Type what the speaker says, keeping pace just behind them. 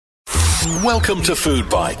Welcome to Food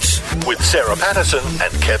Bites with Sarah Patterson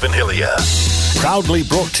and Kevin Hillier. Proudly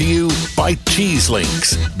brought to you by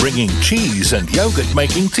Cheeselinks, bringing cheese and yogurt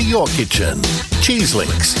making to your kitchen.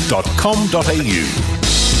 Cheeselinks.com.au.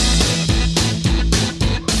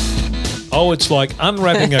 Oh, it's like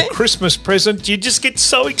unwrapping a Christmas present. You just get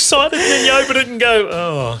so excited and then you open it and go,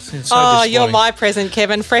 oh, it's so disappointing. You're my present,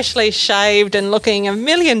 Kevin. Freshly shaved and looking $1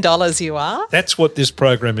 million you are. That's what this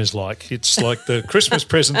program is like. It's like the Christmas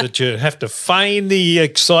present that you have to feign the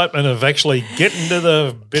excitement of actually getting to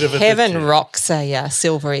the bit of it. Kevin rocks a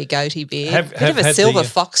silvery goatee beard. Bit of a silver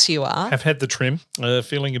fox you are. Have had the trim.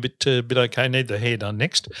 Feeling a bit okay. Need the hair done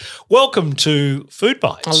next. Welcome to Food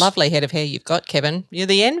Bites. A lovely head of hair you've got, Kevin. You're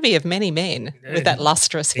the envy of many men with that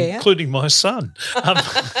lustrous hair. Including my son.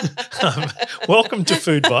 Welcome to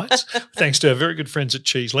Food Bites. Thanks to our very good friends at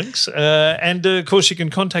Cheeselinks. And, of course, you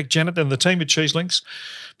can contact Janet and the team at Cheeselinks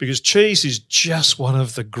because cheese is just one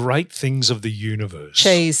of the great things of the universe.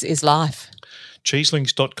 Cheese is life.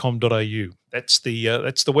 Cheeselinks.com.au. That's the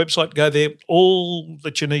website. Go there. All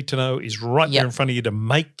that you need to know is right there in front of you to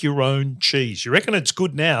make your own cheese. You reckon it's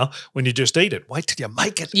good now when you just eat it. Wait till you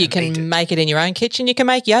make it. You can make it in your own kitchen. You can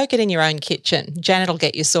make yogurt in your own kitchen. Janet will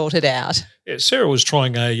get you sorted out. Yeah, Sarah was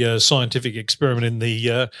trying a scientific experiment in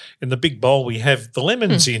the big bowl we have the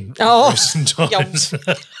lemons in. Recent times.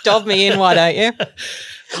 Dob me in, why don't you?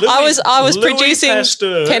 I was producing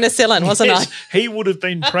Pasteur, penicillin, wasn't I? He would have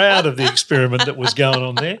been proud of the experiment that was going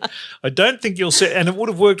on there. I don't think you'll see, and it would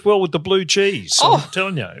have worked well with the blue cheese. I'm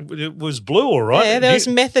telling you, it was blue, all right. Yeah, there was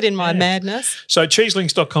method in my madness. So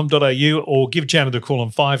cheeselinks.com.au or give Janet a call on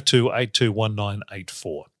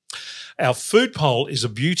 52821984. Our food poll is a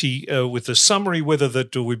beauty with the summery weather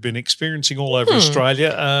that we've been experiencing all over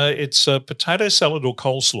Australia. It's potato salad or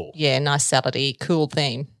coleslaw. Yeah, nice salady, cool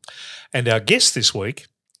theme. And our guest this week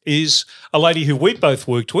is a lady who we both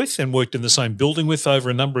worked with and worked in the same building with over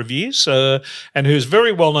a number of years and who's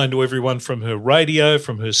very well known to everyone from her radio,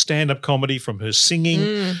 from her stand-up comedy, from her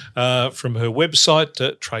singing, from her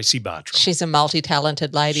website, Tracy Bartram. She's a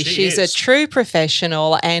multi-talented lady. She's a true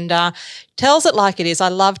professional and tells it like it is. I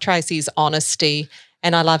love Tracy's honesty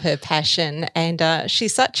and I love her passion and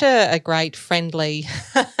she's such a great, friendly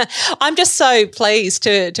I'm just so pleased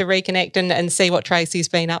to reconnect and see what Tracy's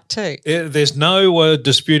been up to. There's no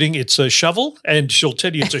disputing it's a shovel and she'll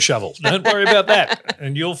tell you it's a shovel. Don't worry about that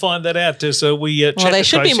and you'll find that out as we chat to Tracy. Well, there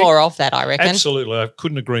should be more of that, I reckon. Absolutely. I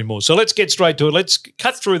couldn't agree more. So let's get straight to it. Let's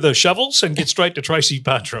cut through the shovels and get straight to Tracy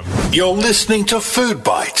Bartram. You're listening to Food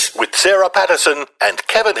Bites with Sarah Patterson and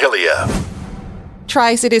Kevin Hillier.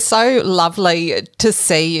 Trace, it is so lovely to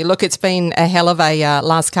see you. Look, it's been a hell of a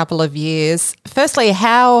last couple of years. Firstly,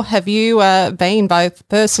 how have you been both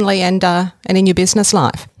personally and in your business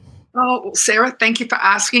life? Oh, Sarah, thank you for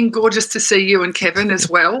asking. Gorgeous to see you and Kevin as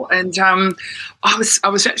well. And I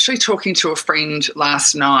was actually talking to a friend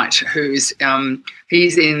last night who's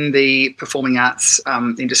he's in the performing arts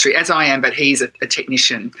industry, as I am, but he's a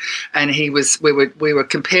technician. And we were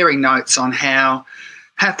comparing notes on how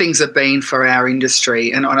things have been for our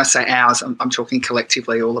industry. And when I say ours, I'm talking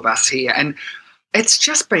collectively, all of us here. And it's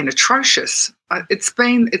just been atrocious. It's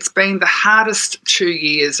been the hardest 2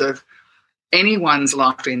 years of anyone's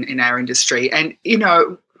life in our industry. And, you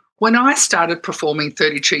know, when I started performing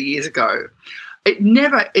 32 years ago,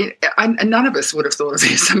 none of us would have thought of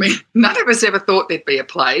this. I mean, none of us ever thought there'd be a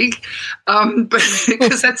plague, but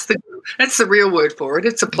because that's the real word for it.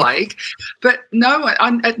 It's a plague. But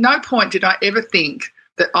at no point did I ever think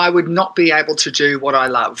that I would not be able to do what I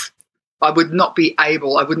love. I wouldn't be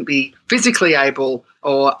physically able,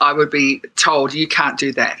 or I would be told, you can't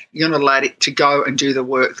do that. You're not allowed to go and do the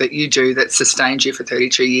work that you do that sustains you for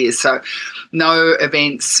 32 years. So no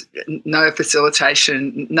events, no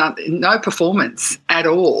facilitation, no performance at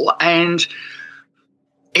all. And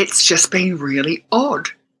it's just been really odd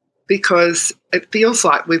because it feels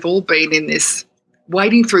like we've all been in this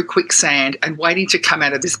wading through quicksand and waiting to come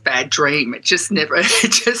out of this bad dream. It just never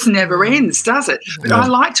ends, does it? But no. I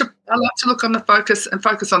like to look on the focus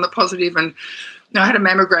on the positive. And I had a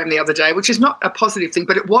mammogram the other day, which is not a positive thing,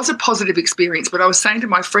 but it was a positive experience. But I was saying to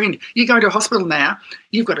my friend, you go to a hospital now,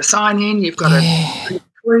 you've got to sign in, you've got to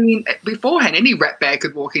clean. Beforehand, any rat bag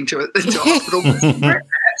could walk into a hospital. Rat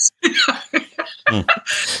bags.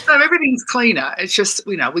 So everything's cleaner. It's just,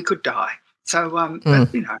 we could die. So, but,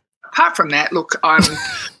 apart from that, look,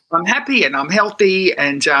 I'm happy and I'm healthy,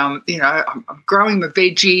 and I'm growing my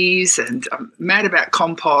veggies, and I'm mad about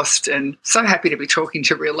compost, and so happy to be talking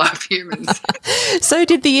to real life humans. So,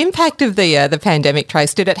 did the impact of the pandemic,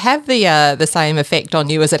 Trace, did it have the same effect on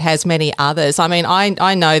you as it has many others? I mean,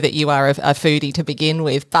 I know that you are a foodie to begin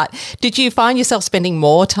with, but did you find yourself spending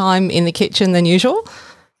more time in the kitchen than usual?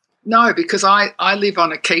 No, because I live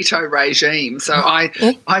on a keto regime. So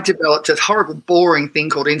I developed a horrible, boring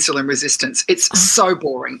thing called insulin resistance. It's so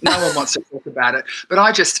boring. No one wants to talk about it. But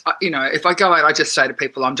I just, if I go out, I just say to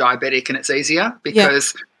people I'm diabetic, and it's easier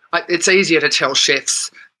because it's easier to tell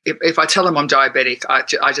chefs. If I tell them I'm diabetic,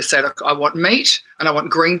 I just say, look, I want meat and I want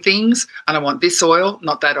green things and I want this oil,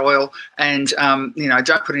 not that oil, and,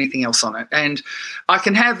 don't put anything else on it. And I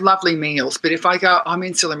can have lovely meals, but if I go, I'm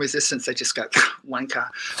insulin resistant, they just go, wanker,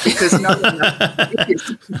 because no one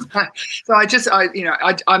knows. So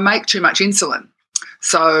I make too much insulin.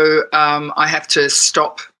 So I have to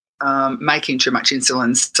stop making too much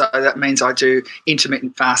insulin, so that means I do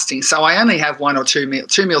intermittent fasting. So I only have 1 or 2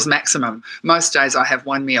 meals, 2 meals maximum. Most days I have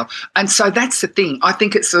 1 meal, and so that's the thing. I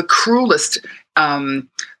think it's the cruelest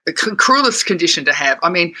condition to have. I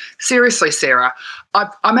mean, seriously, Sarah,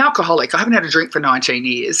 I'm alcoholic. I haven't had a drink for 19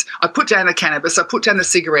 years. I put down the cannabis, I put down the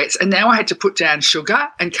cigarettes, and now I had to put down sugar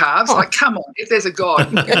and carbs. Oh. Like, come on, if there's a God.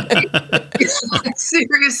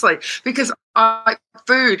 Seriously, because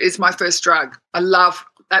food is my first drug.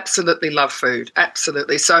 Absolutely love food,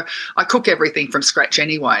 absolutely. So I cook everything from scratch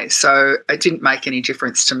anyway, so it didn't make any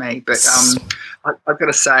difference to me. But I've got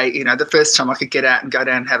to say, the first time I could get out and go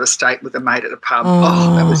down and have a steak with a mate at a pub,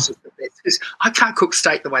 that was just the best. Because I can't cook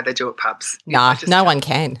steak the way they do at pubs. No one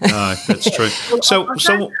can. No, that's true.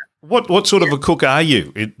 So what sort of a cook are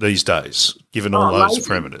you these days, given all those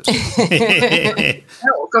parameters?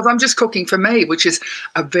 Because I'm just cooking for me, which is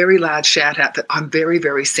a very large shout out that I'm very,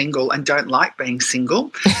 very single and don't like being single.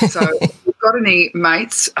 So if you've got any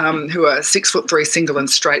mates who are 6'3", single and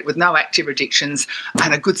straight with no active addictions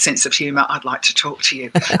and a good sense of humour, I'd like to talk to you.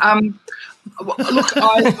 Look,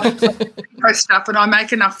 I post stuff and I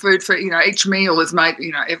make enough food for, each meal is made,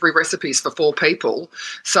 every recipe is for 4 people.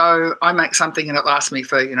 So I make something and it lasts me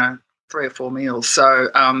for, 3 or 4 meals. So,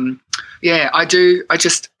 I do. I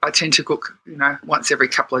tend to cook, once every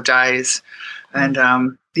couple of days. And,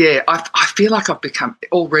 I feel like I've become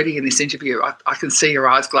already in this interview. I can see your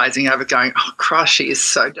eyes glazing over going, oh, Christ, she is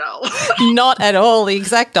so dull. Not at all. The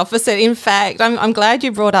exact opposite. In fact, I'm glad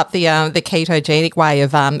you brought up the ketogenic way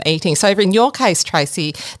of eating. So in your case,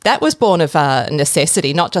 Tracy, that was born of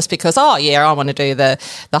necessity, not just because, I want to do the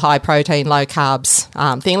high protein, low carbs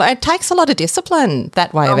thing. It takes a lot of discipline,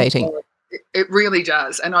 that way of eating. It really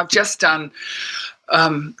does. And I've just done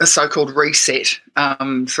a so-called reset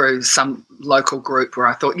through some local group where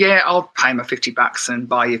I thought, I'll pay my $50 and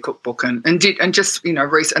buy your cookbook and just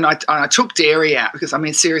reset. And I took dairy out because, I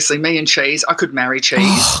mean, seriously, me and cheese, I could marry cheese.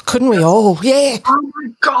 Oh, couldn't we all? Yeah. Oh my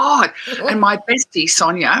God. And my bestie,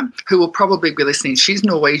 Sonia, who will probably be listening, she's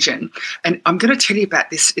Norwegian. And I'm going to tell you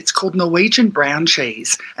about this. It's called Norwegian brown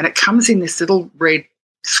cheese, and it comes in this little red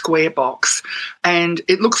square box, and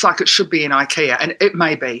it looks like it should be in IKEA, and it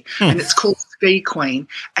may be. And it's called Ski Queen.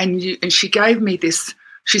 And she gave me this.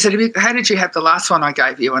 She said, how did you have the last one I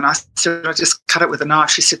gave you? And I said, I just cut it with a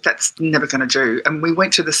knife. She said, that's never going to do. And we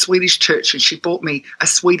went to the Swedish church and she bought me a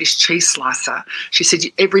Swedish cheese slicer. She said,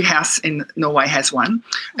 every house in Norway has one.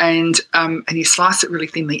 And you slice it really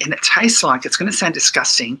thinly, and it tastes like, it's going to sound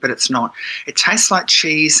disgusting, but it's not. It tastes like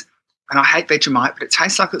cheese. And I hate Vegemite, but it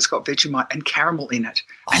tastes like it's got Vegemite and caramel in it.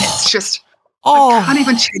 And it's just, I can't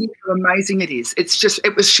even tell you how amazing it is. It's just,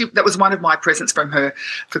 that was one of my presents from her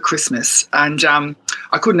for Christmas. And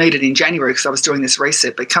I couldn't eat it in January because I was doing this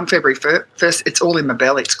reset. But come February 1st, it's all in my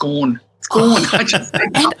belly. It's gone. It's gone.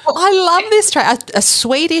 I love this tray. A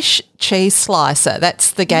Swedish cheese slicer.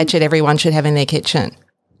 That's the gadget everyone should have in their kitchen.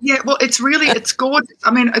 Yeah, well, it's gorgeous.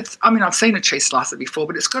 I mean, I've seen a cheese slicer before,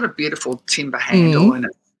 but it's got a beautiful timber handle in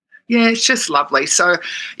it. Yeah, it's just lovely. So,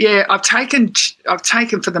 I've taken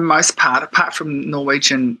for the most part, apart from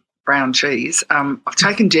Norwegian brown cheese, I've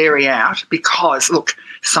taken dairy out because, look,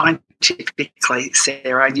 scientifically,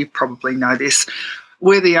 Sarah, you probably know this,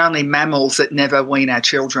 we're the only mammals that never wean our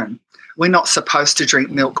children. We're not supposed to drink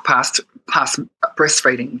milk past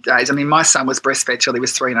breastfeeding days. I mean, my son was breastfed till he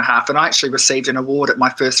was 3.5, and I actually received an award at my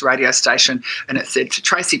first radio station, and it said to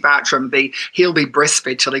Tracy Bartram, he'll be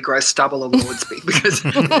breastfed till he grows stubble awards because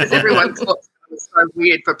everyone thought it was so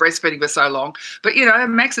weird for breastfeeding for so long. But,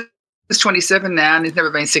 Max is 27 now and he's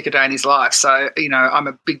never been sick a day in his life. So, I'm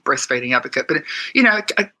a big breastfeeding advocate. But,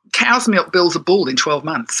 a cow's milk builds a bull in 12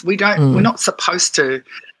 months. We're not supposed to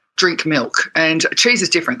drink milk. And cheese is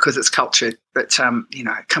different because it's cultured. But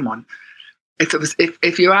come on,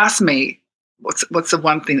 if you ask me, what's the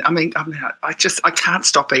one thing? I mean, I can't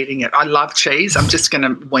stop eating it. I love cheese. I'm just going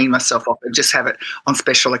to wean myself off and just have it on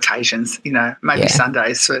special occasions. Maybe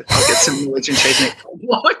Sundays. So I'll get some Norwegian cheese.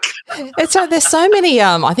 So there's so many.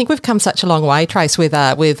 I think we've come such a long way, Trace, with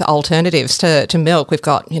alternatives to milk. We've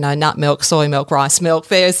got nut milk, soy milk, rice milk.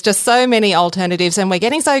 There's just so many alternatives, and we're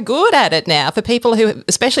getting so good at it now for people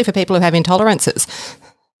especially for people who have intolerances.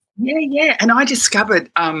 Yeah. And I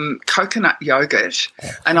discovered coconut yogurt,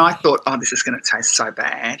 and I thought, this is going to taste so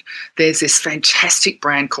bad. There's this fantastic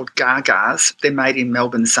brand called Gaga's. They're made in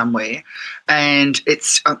Melbourne somewhere, and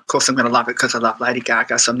it's, of course, I'm going to love it because I love Lady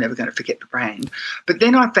Gaga, so I'm never going to forget the brand. But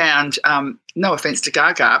then I found, no offence to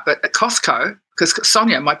Gaga, but at Costco, because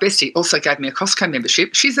Sonia, my bestie, also gave me a Costco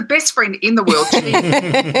membership. She's the best friend in the world.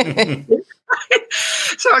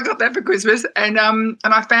 So I got that for Christmas, and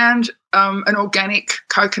I found an organic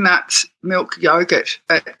coconut milk yogurt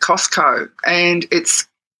at Costco, and it's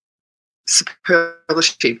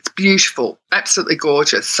superlative. It's beautiful, absolutely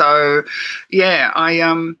gorgeous. So, yeah,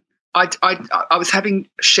 I was having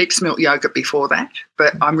sheep's milk yogurt before that,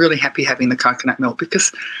 but I'm really happy having the coconut milk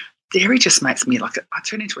because dairy just makes me I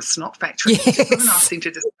turn into a snot factory. Yes. It's not a nice thing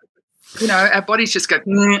to just. Our bodies just go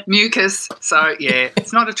mucus. So, yeah,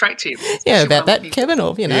 it's not attractive. Yeah, about that, Kevin,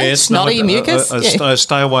 or, snotty mucus.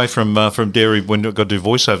 Stay away from dairy when you've got to do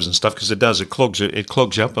voiceovers and stuff because it does. It clogs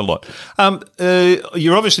you up a lot.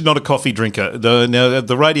 You're obviously not a coffee drinker.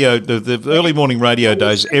 The radio, the early morning radio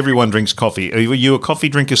days, everyone drinks coffee. Are you a coffee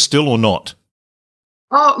drinker still or not?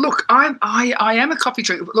 Oh, look, I am a coffee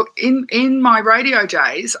drinker. Look, in my radio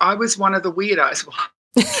days, I was one of the weirdos.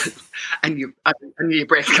 And your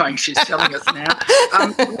breath going, she's telling us now.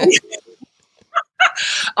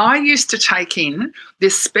 I used to take in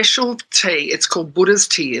this special tea. It's called Buddha's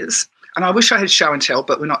Tears. And I wish I had show and tell,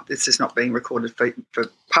 but this is not being recorded for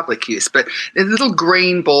public use. But they're little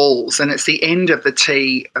green balls, and it's the end of the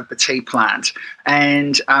tea plant.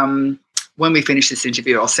 And when we finish this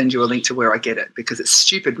interview, I'll send you a link to where I get it because it's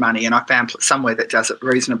stupid money, and I found somewhere that does it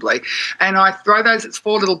reasonably. And I throw those, it's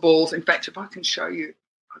 4 little balls. In fact, if I can show you,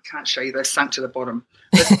 I can't show you, they're sunk to the bottom.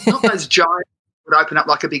 But not those giant would open up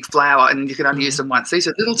like a big flower and you could only use them once. These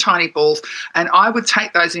are little tiny balls, and I would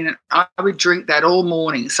take those in and I would drink that all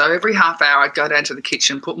morning. So every half hour I'd go down to the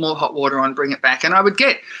kitchen, put more hot water on, bring it back, and I would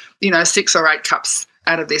get, 6 or 8 cups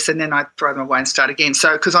out of this, and then I'd throw them away and start again.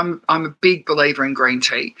 So because I'm a big believer in green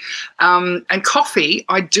tea. And coffee,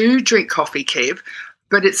 I do drink coffee, Kev,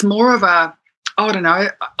 but it's more of a, I don't know.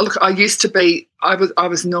 Look, I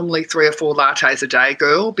was normally 3 or 4 lattes a day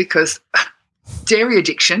girl because dairy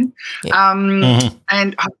addiction, and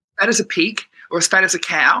I'm fat as a pig or as fat as a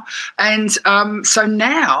cow. And so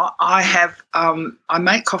now I have, I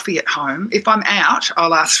make coffee at home. If I'm out,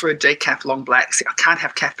 I'll ask for a decaf long black. See, I can't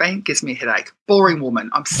have caffeine, it gives me a headache. Boring woman.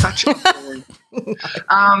 I'm such a boring.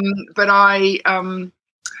 But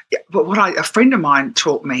a friend of mine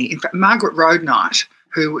taught me, in fact, Margaret Roadnight,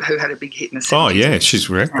 who had a big hit in the 70s. Oh, yeah, she's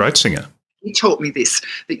a great singer. He taught me this,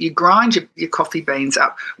 that you grind your coffee beans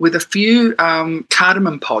up with a few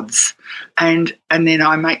cardamom pods, and then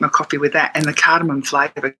I make my coffee with that, and the cardamom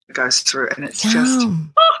flavour goes through, and it's just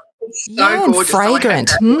it's so gorgeous.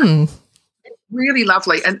 Fragrant. Really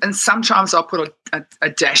lovely. And sometimes I'll put a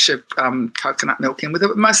dash of coconut milk in with it,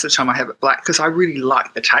 but most of the time I have it black because I really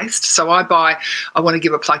like the taste. So I want to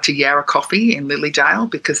give a plug to Yarra Coffee in Lilydale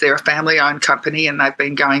because they're a family-owned company and they've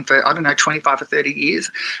been going for, 25 or 30 years,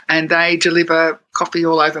 and they deliver coffee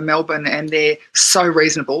all over Melbourne, and they're so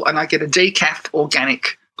reasonable, and I get a decaf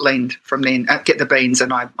organic blend from then, get the beans,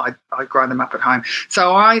 and I grind them up at home.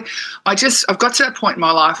 So I've got to that point in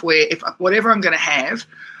my life where if whatever I'm going to have,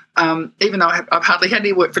 even though I've hardly had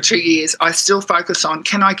any work for 2 years, I still focus on,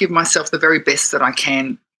 can I give myself the very best that I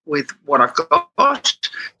can with what I've got?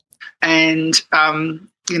 And,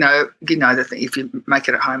 that if you make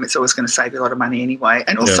it at home, it's always going to save you a lot of money anyway.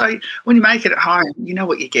 And also, when you make it at home, you know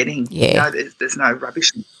what you're getting. Yeah. There's no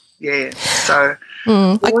rubbish. Yeah. So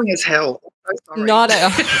boring as hell. So not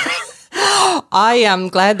I am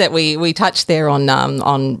glad that we touched there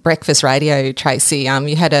on breakfast radio, Tracy.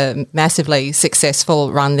 You had a massively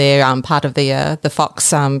successful run there, part of the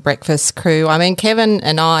Fox breakfast crew. I mean, Kevin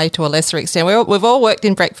and I, to a lesser extent, we've all worked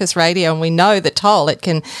in breakfast radio, and we know the toll it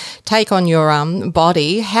can take on your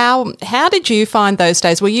body. How did you find those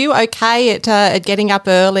days? Were you okay at getting up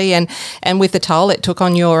early and with the toll it took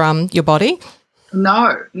on your body?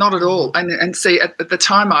 No, not at all. And see, at the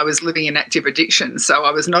time I was living in active addiction, so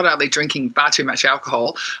I was not only drinking far too much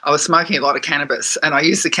alcohol, I was smoking a lot of cannabis, and I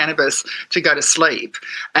used the cannabis to go to sleep.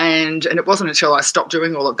 And it wasn't until I stopped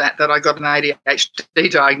doing all of that that I got an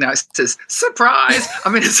ADHD diagnosis. Surprise! I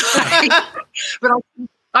mean, it's like, but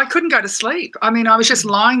I couldn't go to sleep. I mean, I was just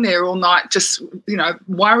lying there all night, just,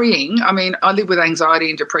 worrying. I mean, I live with anxiety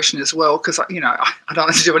and depression as well because, I don't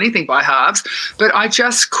have to do anything by halves, but I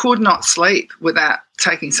just could not sleep without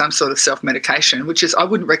taking some sort of self-medication, which is I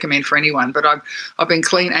wouldn't recommend for anyone. But I've been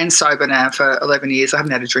clean and sober now for 11 years. I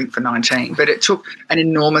haven't had a drink for 19, but it took an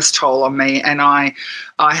enormous toll on me, and I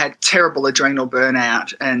had terrible adrenal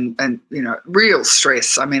burnout and real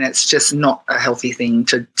stress. I mean, it's just not a healthy thing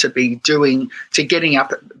to be doing, to getting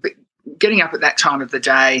up at that time of the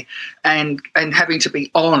day and having to be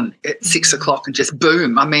on at 6 o'clock and just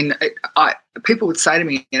boom. I mean, people would say to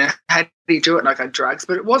me, how do you do it? And I go, drugs,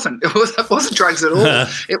 but it wasn't. It wasn't drugs at all.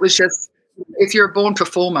 It was just, if you're a born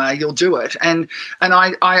performer, you'll do it. And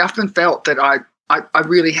I often felt that I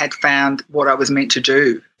really had found what I was meant to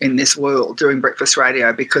do in this world doing breakfast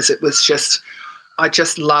radio, because it was just, I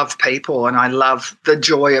just love people and I love the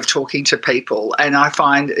joy of talking to people, and I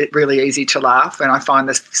find it really easy to laugh, and I find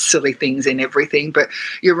the silly things in everything. But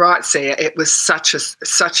you're right, Sarah, it was such a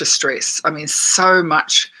stress. I mean, so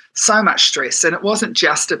much stress. And it wasn't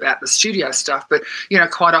just about the studio stuff, but,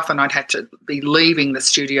 quite often I'd have to be leaving the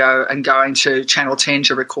studio and going to Channel 10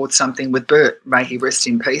 to record something with Bert, may he rest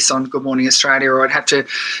in peace, on Good Morning Australia, or I'd have to,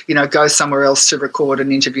 go somewhere else to record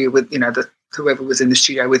an interview with, whoever was in the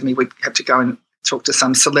studio with me. We'd have to go and talk to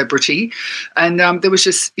some celebrity. And there was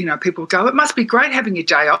just, people go, it must be great having your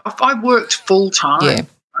day off. I worked full time. Yeah.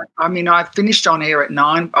 I mean, I finished on air at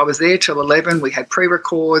 9. I was there till 11. We had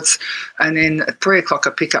pre-records, and then at 3 o'clock I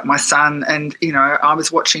pick up my son, and, I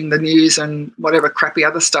was watching the news and whatever crappy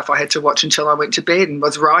other stuff I had to watch until I went to bed, and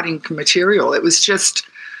was writing material. It was just,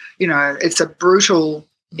 it's a brutal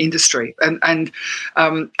industry. And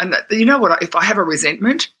you know what, if I have a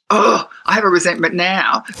resentment, I have a resentment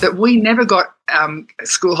now that we never got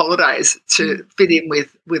school holidays to fit in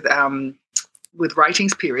with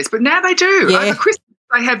ratings periods, but now they do. Yeah. Over Christmas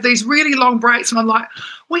they have these really long breaks, and I'm like,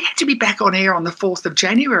 we had to be back on air on the 4th of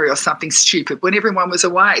January or something stupid when everyone was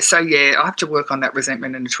away. So, yeah, I have to work on that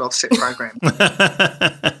resentment in a 12-step program.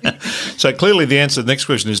 So clearly the answer to the next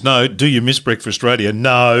question is no. Do you miss breakfast radio?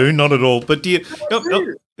 No, not at all. But do you?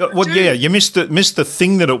 You missed the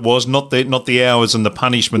thing that it was, not the hours and the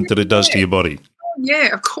punishment that it does to your body. Yeah,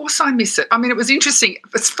 of course I miss it. I mean, it was interesting.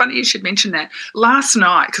 It's funny you should mention that. Last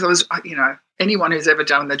night, because I was, anyone who's ever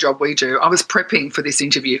done the job we do, I was prepping for this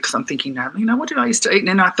interview because I'm thinking, what did I used to eat? And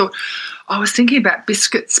then I thought, I was thinking about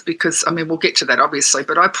biscuits because, we'll get to that obviously,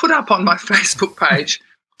 but I put up on my Facebook page,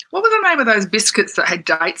 what was the name of those biscuits that had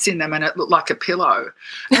dates in them and it looked like a pillow?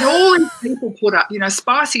 And all these people put up,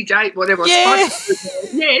 spicy date, whatever. Yeah.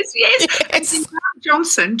 Yes. And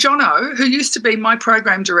Johnson, Jono, who used to be my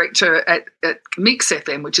program director at Mix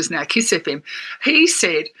FM, which is now Kiss FM, he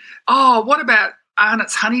said, what about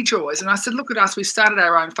Arnott's Honey Joys? And I said, look at us, we've started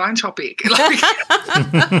our own phone topic. And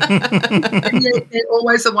they're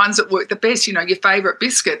always the ones that work the best, your favourite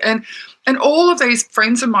biscuit. And all of these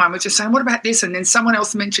friends of mine were just saying, what about this? And then someone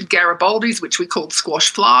else mentioned Garibaldi's, which we called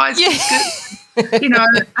squash flies. Yeah.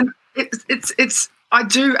 And it's I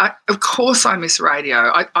do, of course I miss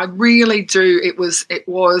radio. I really do. It was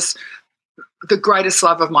the greatest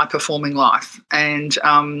love of my performing life. And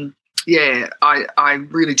I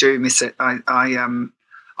really do miss it. I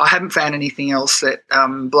haven't found anything else that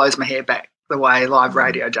blows my hair back the way live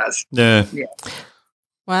radio does. Yeah.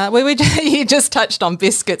 Well, you just touched on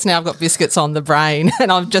biscuits. Now I've got biscuits on the brain,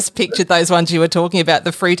 and I've just pictured those ones you were talking about,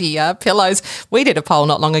 the fruity pillows. We did a poll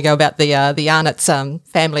not long ago about the Arnott's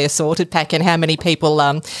family assorted pack and how many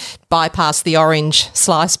people bypass the orange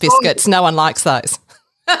slice biscuits. No one likes those.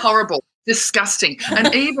 Horrible, disgusting,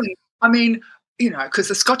 and even because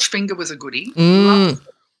the Scotch finger was a goodie.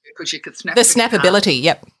 Because you could snap the snappability.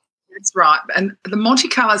 Yep. That's right. And the Monte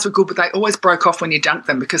Carlos were good, but they always broke off when you dunked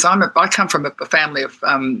them because I come from a family of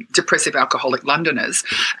depressive alcoholic Londoners,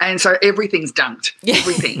 and so everything's dunked,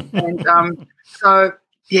 everything. And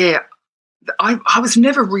I was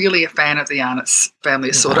never really a fan of the Arnott's family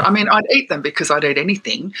assorted. I'd eat them because I'd eat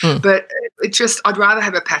anything, but I'd rather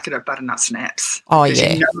have a packet of butternut snaps. Oh,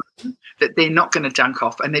 yeah. That they're not going to dunk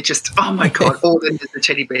off, and they're just, oh my God, or the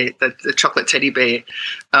teddy bear, the chocolate teddy bear,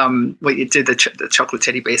 where you do the chocolate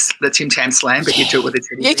teddy bear, the Tim Tam Slam, but you do it with a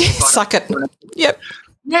teddy bear. Yeah, suck it. Yep.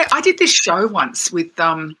 Yeah, I did this show once with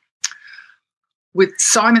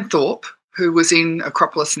Simon Thorpe who was in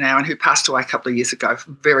Acropolis now and who passed away a couple of years ago,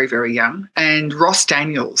 very, very young, and Ross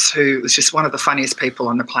Daniels, who was just one of the funniest people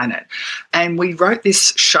on the planet. And we wrote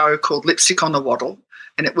this show called Lipstick on the Waddle,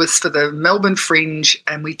 and it was for the Melbourne Fringe,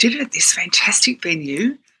 and we did it at this fantastic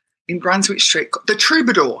venue in Brunswick Street, the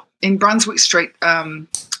Troubadour in Brunswick Street,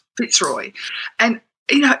 Fitzroy. And,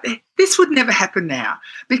 this would never happen now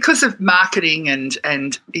because of marketing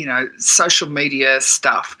and social media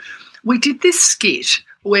stuff. We did this skit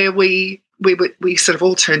where we sort of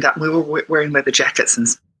all turned up and we were wearing leather jackets, and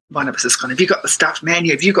one of us is going, have you got the stuff, man?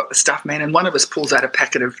 Have you got the stuff, man? And one of us pulls out a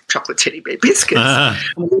packet of chocolate teddy bear biscuits.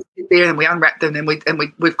 And we sit there and we unwrap them, and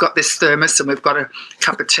we've got this thermos and we've got a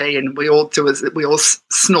cup of tea, and we all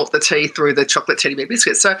snort the tea through the chocolate teddy bear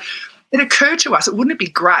biscuits. So it occurred to us, wouldn't it be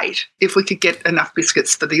great if we could get enough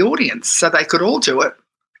biscuits for the audience so they could all do it?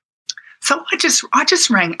 So I just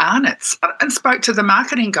rang Arnott's and spoke to the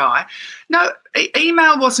marketing guy. No,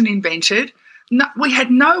 email wasn't invented. No, we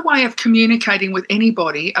had no way of communicating with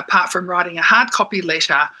anybody apart from writing a hard copy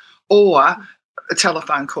letter or a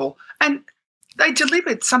telephone call. And they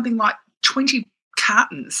delivered something like 20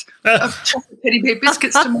 cartons of chocolate teddy bear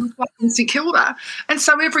biscuits to my flat in St Kilda. And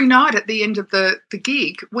so every night at the end of the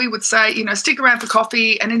gig, we would say, stick around for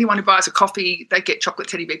coffee, and anyone who buys a coffee, they get chocolate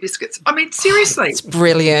teddy bear biscuits. I mean, seriously. It's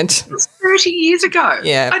brilliant. It was 30 years ago.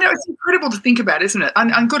 Yeah. I know, it's incredible to think about, isn't it?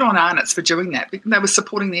 And good on Arnott's for doing that. They were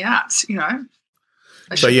supporting the arts,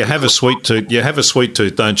 So you have a sweet tooth. You have a sweet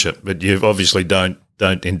tooth, don't you? But you obviously don't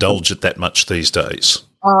indulge it that much these days.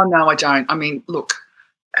 Oh, no, I don't. I mean, look,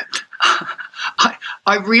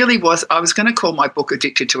 I really was. I was going to call my book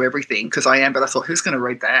Addicted to Everything, because I am, but I thought, who's going to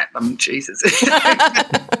read that? I mean, Jesus.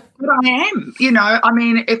 But I am, I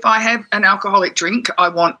mean, if I have an alcoholic drink, I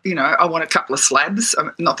want a couple of slabs.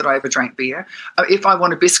 Not that I ever drank beer. If I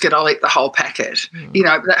want a biscuit, I'll eat the whole packet.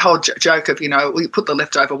 That whole joke of, we put the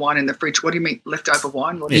leftover wine in the fridge. What do you mean, leftover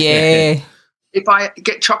wine? Yeah. If I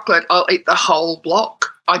get chocolate, I'll eat the whole block.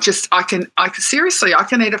 I can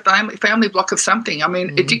eat a family block of something. I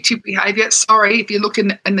mean, addictive behaviour, sorry, if you look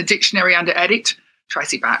in the dictionary under addict,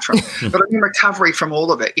 Tracy Bartram, but I'm in recovery from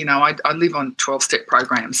all of it. I live on 12-step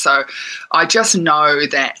programs. So I just know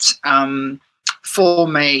that for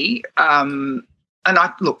me, and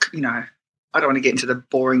I look, I don't want to get into the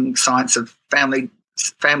boring science of family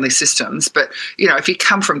systems, but, if you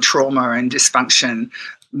come from trauma and dysfunction,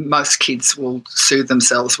 most kids will soothe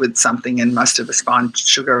themselves with something, and most of us find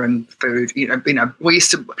sugar and food. We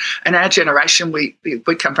used to, in our generation, we'd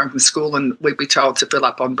come from school and we'd be told to fill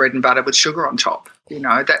up on bread and butter with sugar on top.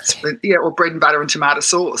 Or bread and butter and tomato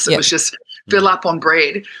sauce. It was just fill up on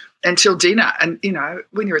bread until dinner. And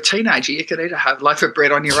when you're a teenager, you can eat a loaf of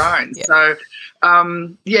bread on your own. Yeah. So.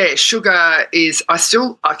 Sugar is, I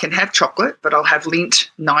can have chocolate, but I'll have Lindt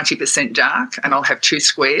 90% dark, and I'll have 2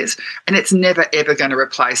 squares, and it's never, ever going to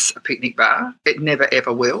replace a picnic bar. It never,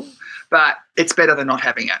 ever will, but it's better than not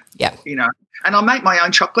having it. Yeah. And I'll make my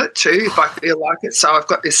own chocolate too if I feel like it. So I've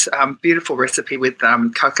got this beautiful recipe with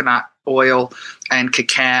coconut oil and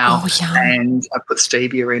cacao, and I put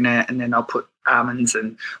stevia in it, and then I'll put almonds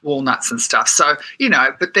and walnuts and stuff. So,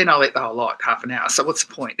 but then I'll eat the whole lot, half an hour. So what's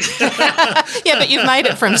the point? Yeah, but you've made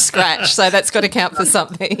it from scratch, so that's got to count for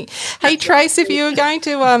something. Hey, Trace, if you're going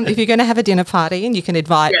to have a dinner party and you can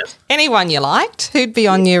invite anyone you liked, who'd be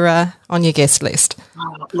on your guest list?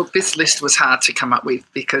 Oh, look, this list was hard to come up with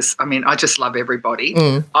because, I mean, I just love everybody.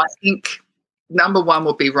 I think number one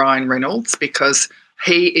will be Ryan Reynolds, because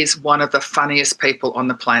he is one of the funniest people on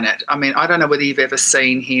the planet. I mean, I don't know whether you've ever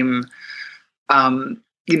seen him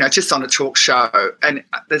just on a talk show, and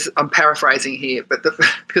I'm paraphrasing here, but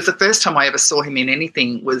because the first time I ever saw him in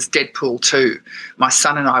anything was Deadpool 2. My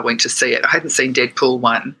son and I went to see it. I hadn't seen Deadpool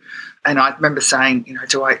 1, and I remember saying,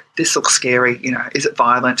 this looks scary, is it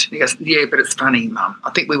violent? And he goes, yeah, but it's funny, Mum. I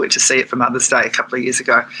think we went to see it for Mother's Day a couple of years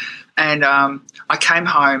ago, and I came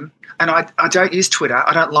home, and I don't use Twitter.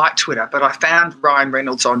 I don't like Twitter, but I found Ryan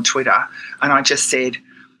Reynolds on Twitter, and I just said,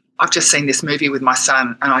 I've just seen this movie with my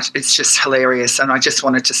son, and it's just hilarious, and I just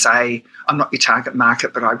wanted to say I'm not your target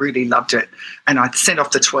market, but I really loved it. And I sent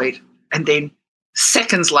off the tweet, and then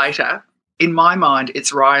seconds later, in my mind,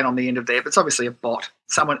 it's Ryan on the end of there, but it's obviously a bot.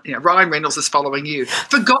 Someone, Ryan Reynolds is following you.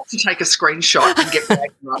 Forgot to take a screenshot and get back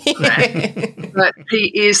to that. But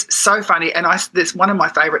he is so funny, and there's one of my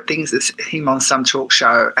favourite things is him on some talk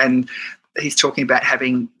show, and he's talking about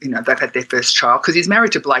having, they've had their first child because he's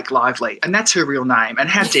married to Blake Lively, and that's her real name. And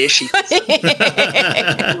how dare she? I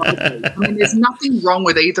mean, there's nothing wrong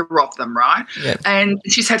with either of them, right? Yep. And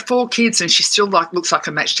she's had 4 kids, and she still looks like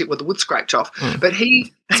a matchstick with the wood scraped off. But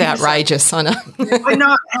it's outrageous. I know. I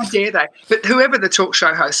know. How dare they? But whoever the talk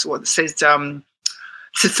show host was says,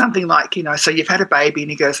 said something like, so you've had a baby,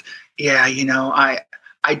 and he goes, yeah,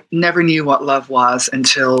 I never knew what love was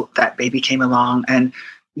until that baby came along. And,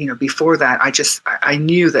 before that, I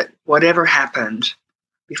knew that whatever happened,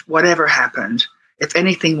 if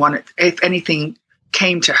anything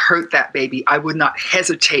came to hurt that baby, I would not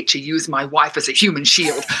hesitate to use my wife as a human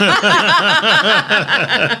shield. It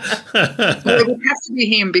would have to be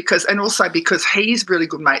him because he's really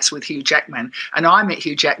good mates with Hugh Jackman. And I met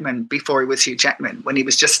Hugh Jackman before he was Hugh Jackman, when he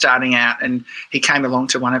was just starting out, and he came along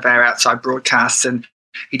to one of our outside broadcasts, and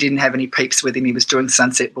he didn't have any peeps with him. He was doing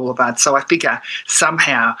Sunset Boulevard. So I figure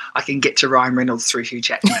somehow I can get to Ryan Reynolds through Hugh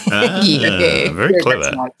Jackman. Very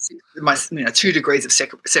clever. That's my 2 degrees of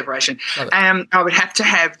separation. I would have to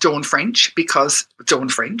have Dawn French, because Dawn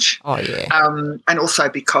French. Oh, yeah. And also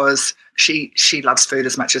because she loves food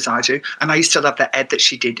as much as I do. And I used to love that ad that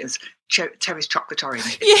she did. It was Terry's Chocolatorium.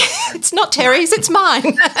 Yeah, it's not Terry's, it's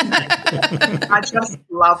mine. I just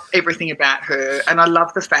love everything about her. And I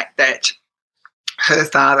love the fact that her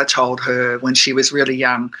father told her when she was really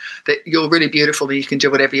young that you're really beautiful and you can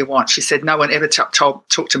do whatever you want. She said, no one ever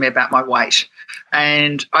talked to me about my weight.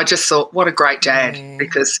 And I just thought, what a great dad,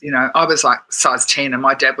 because, I was like size 10 and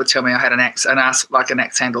my dad would tell me I had an axe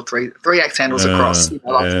handle, three axe handles across.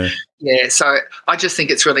 So I just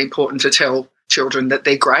think it's really important to tell children that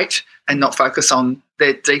they're great and not focus on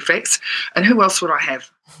their defects. And who else would I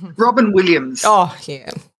have? Robin Williams. Oh,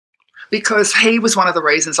 yeah. Because he was one of the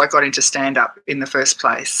reasons I got into stand-up in the first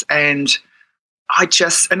place. And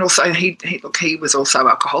also he was also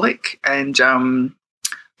alcoholic and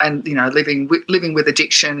living with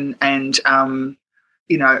addiction and, a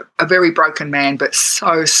very broken man, but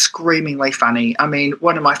so screamingly funny. I mean,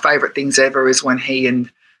 one of my favourite things ever is when he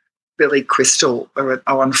and Billy Crystal are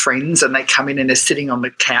on Friends, and they come in and they're sitting on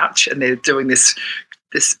the couch and they're doing this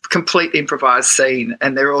complete improvised scene,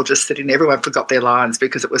 and they're all just sitting. Everyone forgot their lines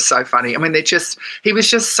because it was so funny. I mean, he was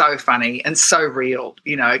just so funny and so real.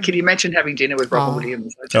 Can you imagine having dinner with Robin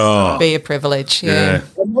Williams? Be a privilege. Yeah.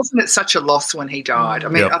 And wasn't it such a loss when he died? I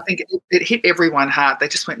mean, I think it hit everyone hard. They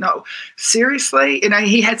just went, no, seriously?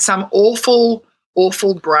 He had some awful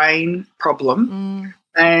brain problem,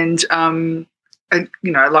 and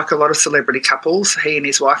like a lot of celebrity couples, he and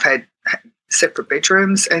his wife had separate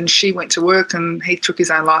bedrooms, and she went to work and he took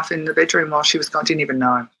his own life in the bedroom while she was gone. Didn't even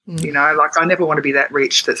know. I never want to be that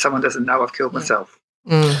rich that someone doesn't know I've killed myself.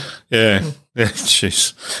 Jeez.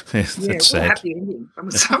 That's sad. Happy ending.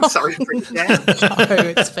 I'm sorry to bring it down.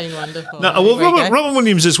 It's been wonderful. Robin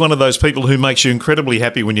Williams is one of those people who makes you incredibly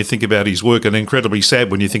happy when you think about his work and incredibly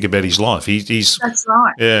sad when you think about his life. That's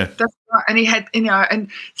right. Yeah. That's right. And he had,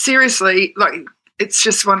 and seriously, it's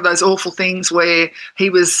just one of those awful things where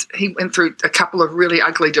he went through a couple of really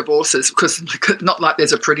ugly divorces, because not like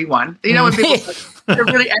there's a pretty one. When people say a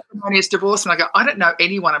really acrimonious divorce, and I go, I don't know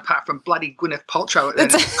anyone apart from bloody Gwyneth Paltrow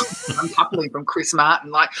and uncoupling from Chris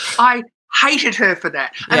Martin. I hated her for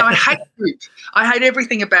that, and I hate Goop. I hate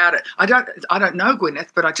everything about it. I don't know Gwyneth,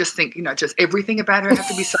 but I just think just everything about her has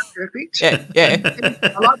to be so perfect. Yeah.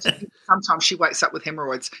 I like to think sometimes she wakes up with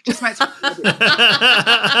hemorrhoids. Just makes me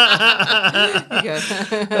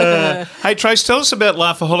Hey Trace, tell us about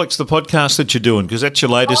Laughaholics, the podcast that you're doing, because that's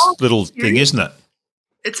your latest little thing, isn't it?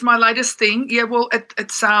 It's my latest thing. Yeah, well,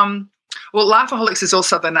 it's Laughaholics is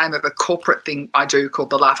also the name of a corporate thing I do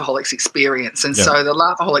called the Laughaholics Experience. And so the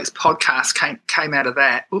Laughaholics podcast came out of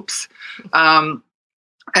that. Oops. And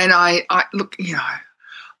I look,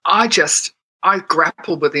 I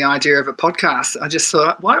grappled with the idea of a podcast. I just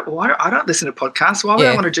thought, why I don't listen to podcasts. Why would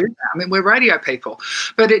I want to do that? I mean, we're radio people.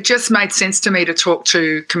 But it just made sense to me to talk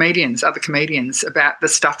to other comedians about the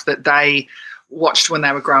stuff that they watched when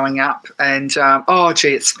they were growing up, and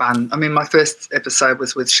it's fun. I mean, my first episode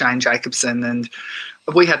was with Shane Jacobson, and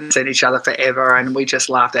we hadn't seen each other forever, and we just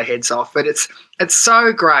laughed our heads off. But it's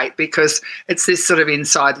so great because it's this sort of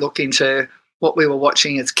inside look into what we were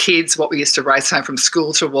watching as kids, what we used to race home from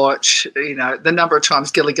school to watch, the number of times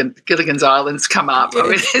Gilligan's Island's come up. I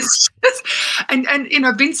mean, it's just, and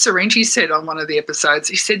Vince Sorrenti said on one of the episodes,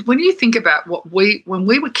 he said, when you think about when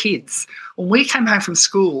we were kids, when we came home from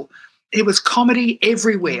school, it was comedy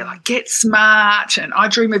everywhere, like Get Smart and I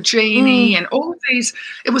Dream of Jeannie and all of these.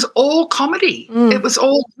 It was all comedy. It was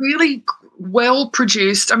all really well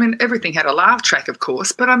produced. I mean, everything had a laugh track, of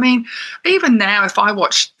course, but I mean, even now, if I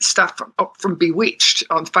watch stuff from Bewitched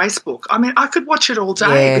on Facebook, I mean, I could watch it all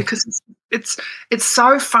day because it's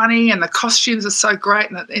so funny, and the costumes are so great,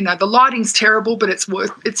 and the lighting's terrible, but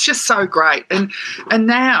it's just so great. And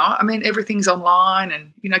now, I mean, everything's online,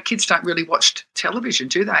 and kids don't really watch television,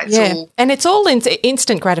 do they? And it's all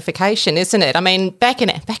instant gratification, isn't it? I mean, back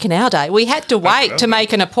in our day, we had to wait to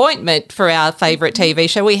make an appointment for our favourite TV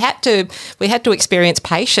show. We had to experience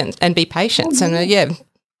patience and be patient.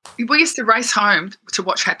 We used to race home to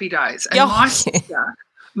watch Happy Days, and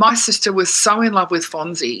my sister was so in love with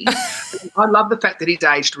Fonzie. I love the fact that he's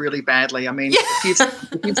aged really badly. I mean,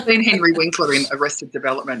 if you've seen Henry Winkler in Arrested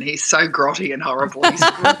Development, he's so grotty and horrible.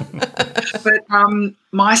 But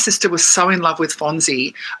my sister was so in love with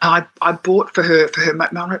Fonzie. I bought for her,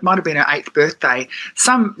 it might have been her 8th birthday,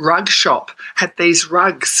 some rug shop had these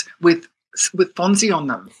rugs with Fonzie on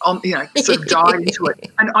them, sort of dyed into it.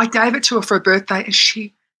 And I gave it to her for her birthday, and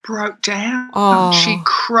she broke down. Oh. She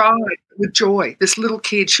cried with joy. This little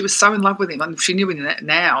kid, she was so in love with him. And she knew him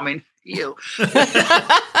now. I mean, ew. But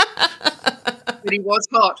he was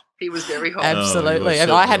hot. He was very hot. Absolutely.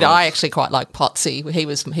 And I actually quite like Potsy. He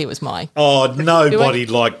was my. Oh, nobody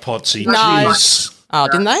liked Potsy. No. Jeez. Oh,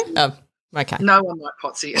 didn't they? Oh, okay. No one liked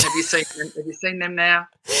Potsy. And have you seen them now?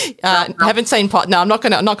 Haven't seen Pot. No, I'm not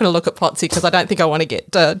going to look at Potsy because I don't think I want to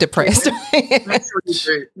get depressed. Make sure you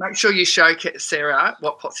do. Make sure you show Sarah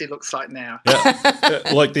what Potsy looks like now. Yeah,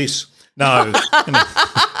 like this. No, not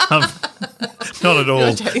at all.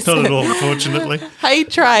 Not at all, unfortunately. Hey,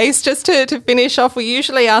 Trace, just to finish off, we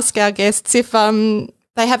usually ask our guests if they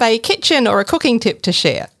have a kitchen or a cooking tip to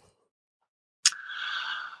share.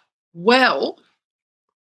 Well,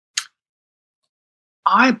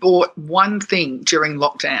 I bought one thing during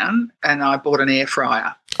lockdown, and I bought an air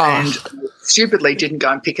fryer. And stupidly didn't go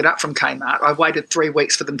and pick it up from Kmart. I waited 3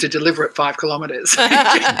 weeks for them to deliver it 5 kilometres.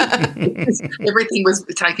 Everything was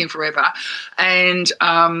taking forever. And,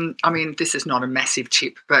 I mean, this is not a massive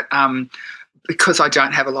tip, but because I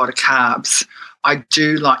don't have a lot of carbs, I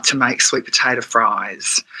do like to make sweet potato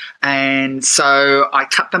fries. And so I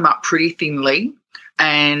cut them up pretty thinly,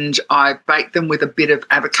 and I bake them with a bit of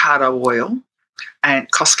avocado oil.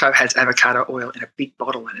 And Costco has avocado oil in a big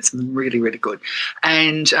bottle, and it's really, really good.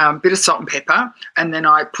 And a bit of salt and pepper. And then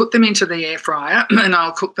I put them into the air fryer, and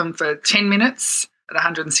I'll cook them for 10 minutes at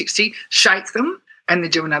 160, shake them, and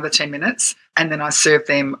then do another 10 minutes. And then I serve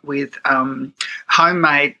them with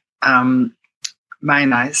homemade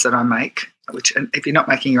mayonnaise that I make, which, if you're not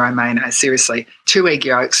making your own mayonnaise, seriously, 2 egg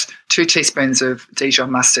yolks, 2 teaspoons of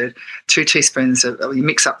Dijon mustard, 2 teaspoons of, you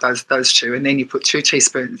mix up those two, and then you put 2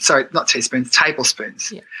 tablespoons, 2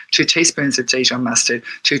 teaspoons of Dijon mustard,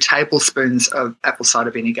 2 tablespoons of apple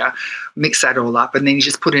cider vinegar, mix that all up, and then you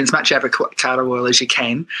just put in as much avocado oil as you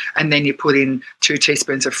can, and then you put in 2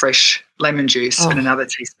 teaspoons of fresh lemon juice and another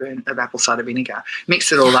teaspoon of apple cider vinegar.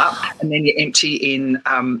 Mix it all up, and then you empty in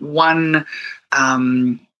one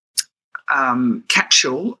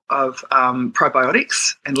capsule of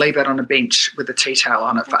probiotics and leave it on a bench with a tea towel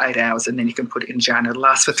on it for 8 hours, and then you can put it in a jar, and it'll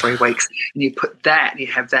last for 3 weeks. And you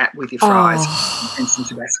have that with your fries and some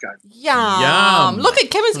Tabasco. Yum. Look at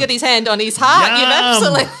Kevin's got his hand on his heart. You've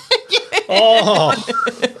absolutely.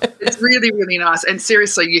 It's really, really nice. And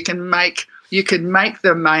seriously, you can make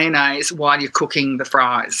the mayonnaise while you're cooking the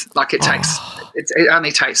fries. Like it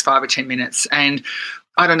only takes 5 or 10 minutes. And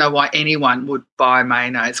I don't know why anyone would buy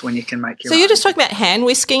mayonnaise when you can make your own. So you're just talking about hand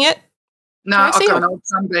whisking it? No, I've got an old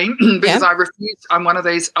Sunbeam because I refuse. I'm one of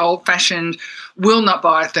these old-fashioned, will not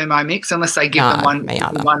buy a Thermomix unless they give them one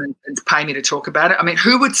and pay me to talk about it. I mean,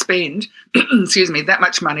 who would spend, that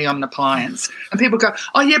much money on an appliance? And people go,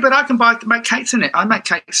 oh, yeah, but I can make cakes in it. I make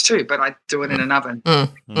cakes too, but I do it in an oven.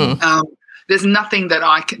 There's nothing that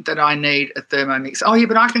I need a Thermomix. Oh, yeah,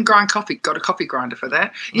 but I can grind coffee. Got a coffee grinder for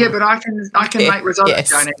that. Yeah, but I can make risotto. Yes.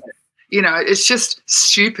 Don't need it. It's just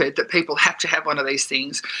stupid that people have to have one of these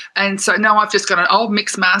things. And so now I've just got an old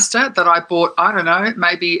Mixmaster that I bought, I don't know,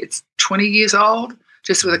 maybe it's 20 years old,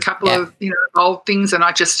 just with a couple of, old things. And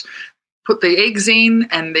I just put the eggs in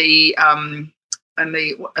and the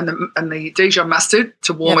Dijon mustard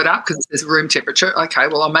to warm it up because it's room temperature. Okay,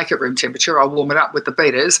 well, I'll make it room temperature. I'll warm it up with the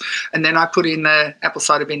beaters, and then I put in the apple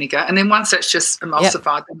cider vinegar. And then once that's just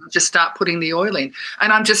emulsified, then I just start putting the oil in.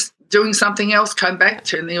 And I'm just doing something else, come back,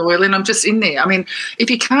 turn the oil in. I'm just in there. I mean, if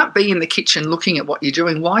you can't be in the kitchen looking at what you're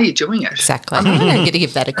doing, why are you doing it? Exactly. I'm going to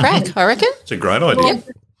give that a crack, I reckon. It's a great idea.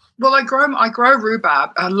 Well, I grow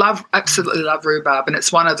rhubarb. I absolutely love rhubarb, and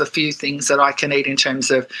it's one of the few things that I can eat in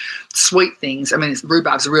terms of sweet things. I mean,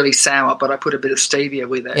 rhubarb's really sour, but I put a bit of stevia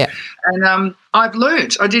with it. Yeah. And I've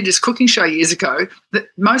learned, I did this cooking show years ago, that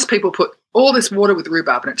most people put all this water with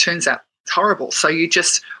rhubarb, and it turns out it's horrible. So you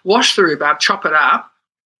just wash the rhubarb, chop it up,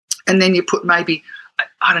 and then you put maybe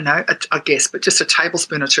I don't know, I guess, but just a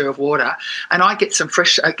tablespoon or two of water. And I get some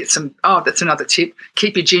fresh, that's another tip,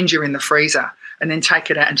 keep your ginger in the freezer and then take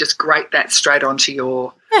it out and just grate that straight onto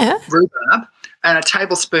your rhubarb, and a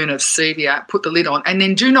tablespoon of stevia, put the lid on, and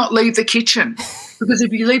then do not leave the kitchen. Because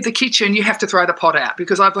if you leave the kitchen, you have to throw the pot out,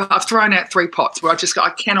 because I've thrown out 3 pots where I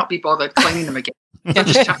cannot be bothered cleaning them again. I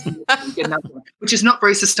just chuck them and get another one, which is not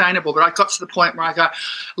very sustainable. But I got to the point where I go,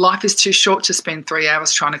 life is too short to spend 3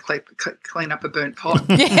 hours trying to clean up a burnt pot.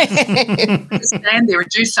 Stand there and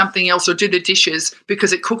do something else, or do the dishes,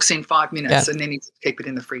 because it cooks in 5 minutes, and then you keep it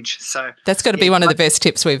in the fridge. So that's got to be one of the best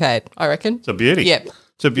tips we've had, I reckon. It's a beauty. Yep.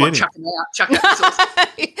 It's a beauty. Chuck out the sauce.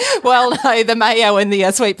 Well, no, the mayo and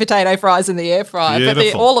the sweet potato fries in the air fryer,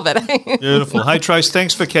 but all of it. Beautiful. Hey, Trace,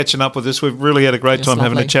 thanks for catching up with us. We've really had a great time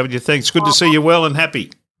having a chat with you. Thanks. Good to see you well and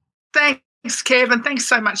happy. Thanks, Kevin. Thanks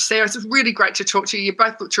so much, Sarah. It's really great to talk to you. You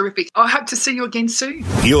both look terrific. I hope to see you again soon.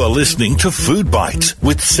 You're listening to Food Bites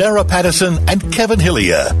with Sarah Patterson and Kevin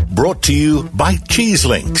Hillier. Brought to you by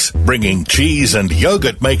Cheeselinks, bringing cheese and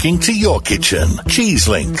yogurt making to your kitchen.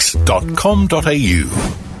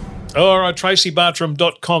 Cheeselinks.com.au. All right,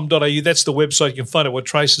 tracybartram.com.au. That's the website. You can find out what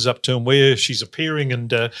Trace is up to and where she's appearing,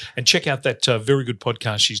 and check out that very good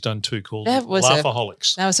podcast she's done too called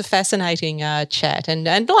Laughaholics. That was a fascinating chat.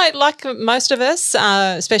 And like most of us,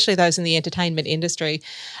 especially those in the entertainment industry,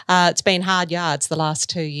 it's been hard yards the last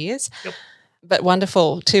 2 years. Yep. But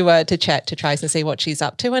wonderful to chat to Trace and see what she's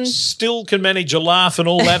up to, and still can manage a laugh and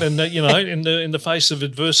all that, and in the face of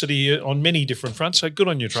adversity on many different fronts. So good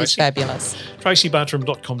on you, Tracy. She's fabulous.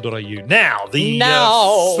 tracybartram.com.au. Now the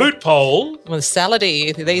food poll. Well,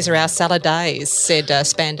 salady. These are our salad days, said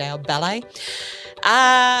Spandau Ballet.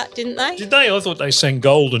 Didn't they? Did they? I thought they sang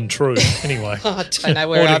Gold and True. Anyway. I don't know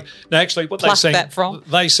where actually, what they sang, that from.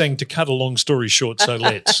 They sang To Cut a Long Story Short, so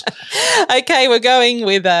let's. Okay, we're going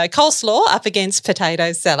with coleslaw up against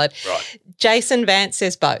potato salad. Right. Jason Vance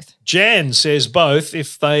says both. Jan says both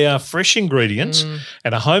if they are fresh ingredients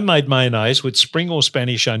and a homemade mayonnaise with spring or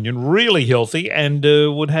Spanish onion, really healthy, and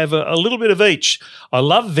would have a little bit of each. I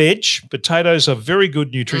love veg. Potatoes are very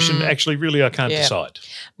good nutrition. Actually, really, I can't decide.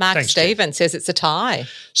 Mark Thanks, Stevens says it's a tie.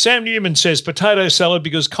 Sam Newman says potato salad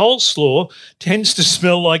because coleslaw tends to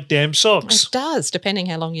smell like damp socks. It does, depending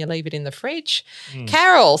how long you leave it in the fridge.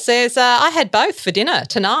 Carol says, I had both for dinner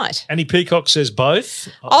tonight. Annie Peacock says both.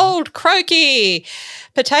 Old Croaky.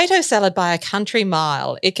 Potato salad by a country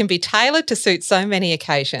mile. It can be tailored to suit so many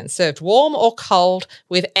occasions, served warm or cold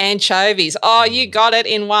with anchovies. Oh, you got it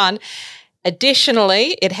in one.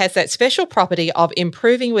 Additionally, it has that special property of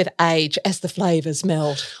improving with age as the flavours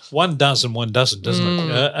meld. One does and one doesn't, doesn't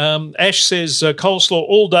it? Ash says coleslaw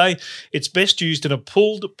all day. It's best used in a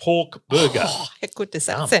pulled pork burger. Oh, how good does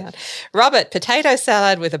that sound? Robert, potato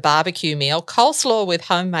salad with a barbecue meal, coleslaw with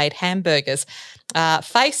homemade hamburgers.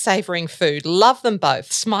 Face savouring food. Love them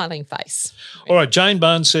both. Smiling face. All right. Jane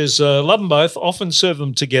Barnes says, love them both. Often serve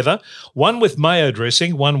them together. One with mayo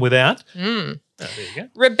dressing, one without. Oh, there you go.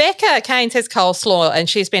 Rebecca Kane says coleslaw, and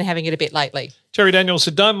she's been having it a bit lately. Terry Daniels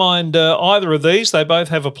said, don't mind either of these. They both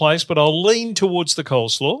have a place, but I'll lean towards the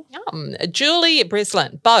coleslaw. Julie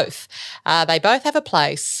Brislin, both. They both have a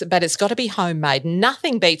place, but it's got to be homemade.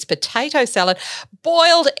 Nothing beats potato salad,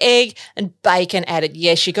 boiled egg and bacon added.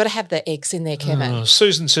 Yes, you've got to have the eggs in there, Kevin.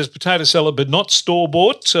 Susan says potato salad, but not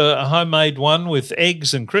store-bought. A homemade one with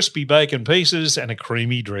eggs and crispy bacon pieces and a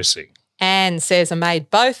creamy dressing. Anne says I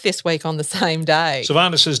made both this week on the same day.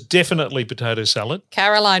 Savannah says definitely potato salad.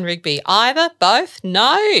 Caroline Rigby, either, both,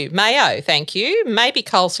 no. Mayo, thank you. Maybe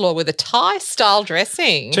coleslaw with a Thai-style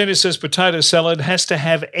dressing. Tina says potato salad has to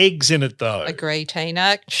have eggs in it though. Agree,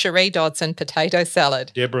 Tina. Cherie Dodson, potato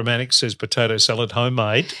salad. Deborah Mannix says potato salad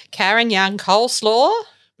homemade. Karen Young, coleslaw.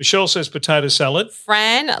 Michelle says potato salad.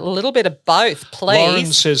 Fran, a little bit of both, please. Lauren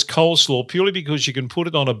says coleslaw purely because you can put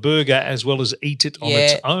it on a burger as well as eat it on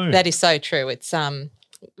its own. That is so true. It's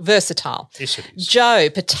versatile. Yes, it is. Joe,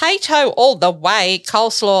 potato all the way,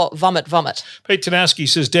 coleslaw, vomit, vomit. Pete Tanowski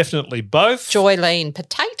says definitely both. Joylene,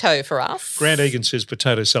 potato for us. Grant Egan says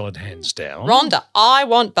potato salad hands down. Rhonda, I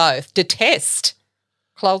want both. Detest.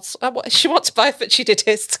 She wants both, but she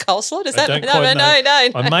detests coleslaw. Does that?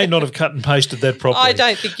 No. I may not have cut and pasted that properly. I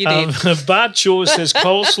don't think you did. Bart Shaw says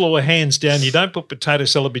coleslaw hands down. You don't put potato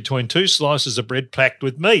salad between two slices of bread packed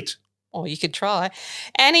with meat. Oh, you could try.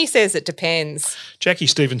 Annie says it depends. Jackie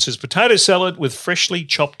Stevens says potato salad with freshly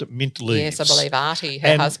chopped mint leaves. Yes, I believe Artie,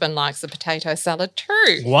 her husband, likes the potato salad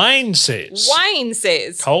too. Wayne says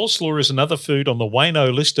coleslaw is another food on the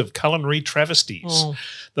Wayno list of culinary travesties.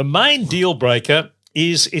 The main deal breaker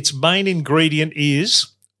is its main ingredient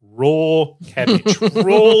is raw cabbage.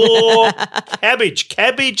 Raw cabbage.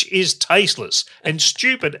 Cabbage is tasteless and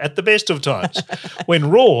stupid at the best of times. When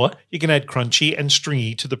raw, you can add crunchy and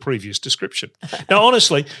stringy to the previous description. Now,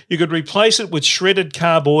 honestly, you could replace it with shredded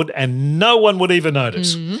cardboard and no one would even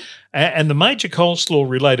notice. Mm-hmm. And the major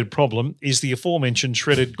coleslaw-related problem is the aforementioned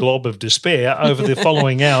shredded glob of despair over the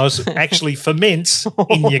following hours actually ferments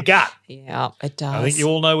in your gut. Yeah, it does. I think you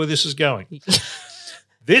all know where this is going.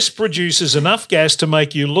 This produces enough gas to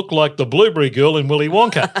make you look like the blueberry girl in Willy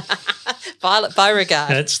Wonka. Violet Beauregard.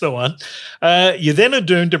 That's the one. You then are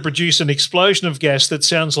doomed to produce an explosion of gas that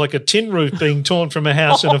sounds like a tin roof being torn from a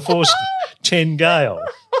house in a force 10 gale.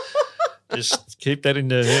 Just keep that in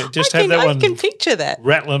the – I can picture that.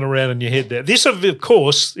 Rattling around in your head there. This, of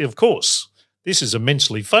course, this is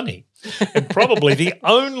immensely funny. And probably the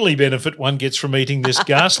only benefit one gets from eating this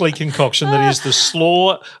ghastly concoction that is the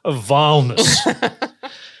slaw of vileness.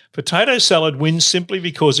 Potato salad wins simply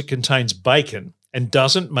because it contains bacon and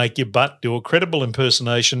doesn't make your butt do a credible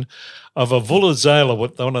impersonation of a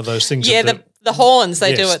vuvuzela, one of those things. Yeah, the horns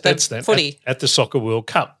they do at the footy. At the Soccer World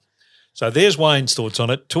Cup. So there's Wayne's thoughts on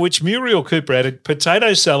it, to which Muriel Cooper added,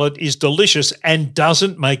 potato salad is delicious and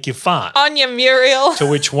doesn't make you fart. On you, Muriel. To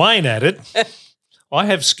which Wayne added, I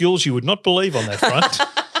have skills you would not believe on that front.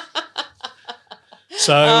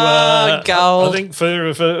 So I think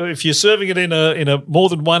if you're serving it in a more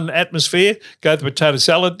than one atmosphere, go the potato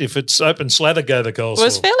salad. If it's open slather, go the coleslaw. It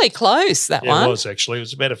was fairly close, that one. It was actually.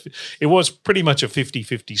 It was pretty much a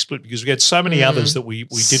 50-50 split because we had so many others that we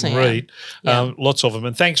didn't read. Yeah. Lots of them.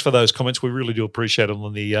 And thanks for those comments. We really do appreciate them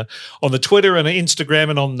on the Twitter and Instagram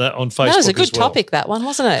and on Facebook. That was a good topic, that one,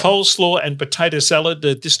 wasn't it? Coleslaw and potato salad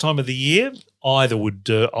at this time of the year. Either would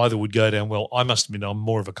go down well. I must admit, I'm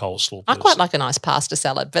more of a coleslaw person. I quite like a nice pasta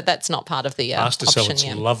salad, but that's not part of the pasta option,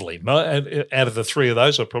 salad's lovely. Out of the three of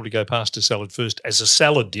those, I'd probably go pasta salad first as a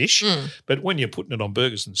salad dish. But when you're putting it on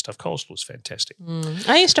burgers and stuff, coleslaw is fantastic.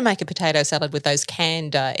 I used to make a potato salad with those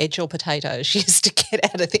canned Edgell potatoes. You used to get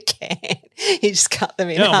out of the can. You just cut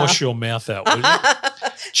them in half. Wash your mouth out, will you?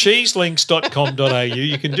 Cheeselinks.com.au.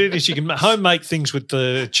 You can do this. You can home make things with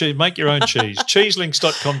the cheese. Make your own cheese.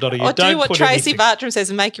 Cheeselinks.com.au. Or do what Tracy Bartram says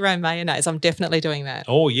and make your own mayonnaise. I'm definitely doing that.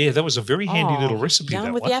 Oh, yeah. That was a very handy little recipe.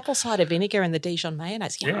 Yum, with the apple cider vinegar and the Dijon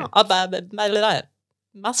mayonnaise. Yeah.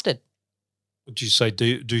 Mustard. Did you say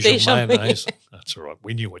Dijon mayonnaise? That's all right.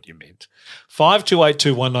 We knew what you meant.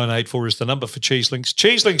 52821984 is the number for Cheeselinks.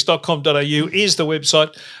 Cheeselinks.com.au is the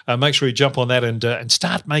website. Make sure you jump on that and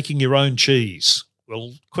start making your own cheese.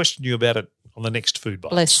 We'll question you about it on the next Food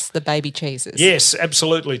Bites. Bless the baby cheeses. Yes,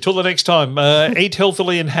 absolutely. Till the next time, eat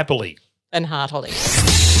healthily and happily. And heartily.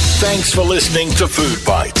 Thanks for listening to Food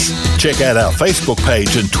Bites. Check out our Facebook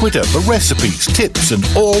page and Twitter for recipes, tips, and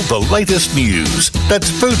all the latest news. That's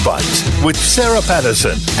Food Bites with Sarah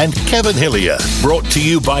Patterson and Kevin Hillier. Brought to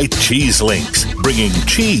you by Cheeselinks, bringing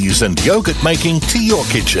cheese and yogurt making to your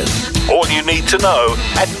kitchen. All you need to know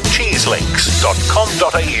at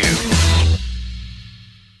cheeselinks.com.au.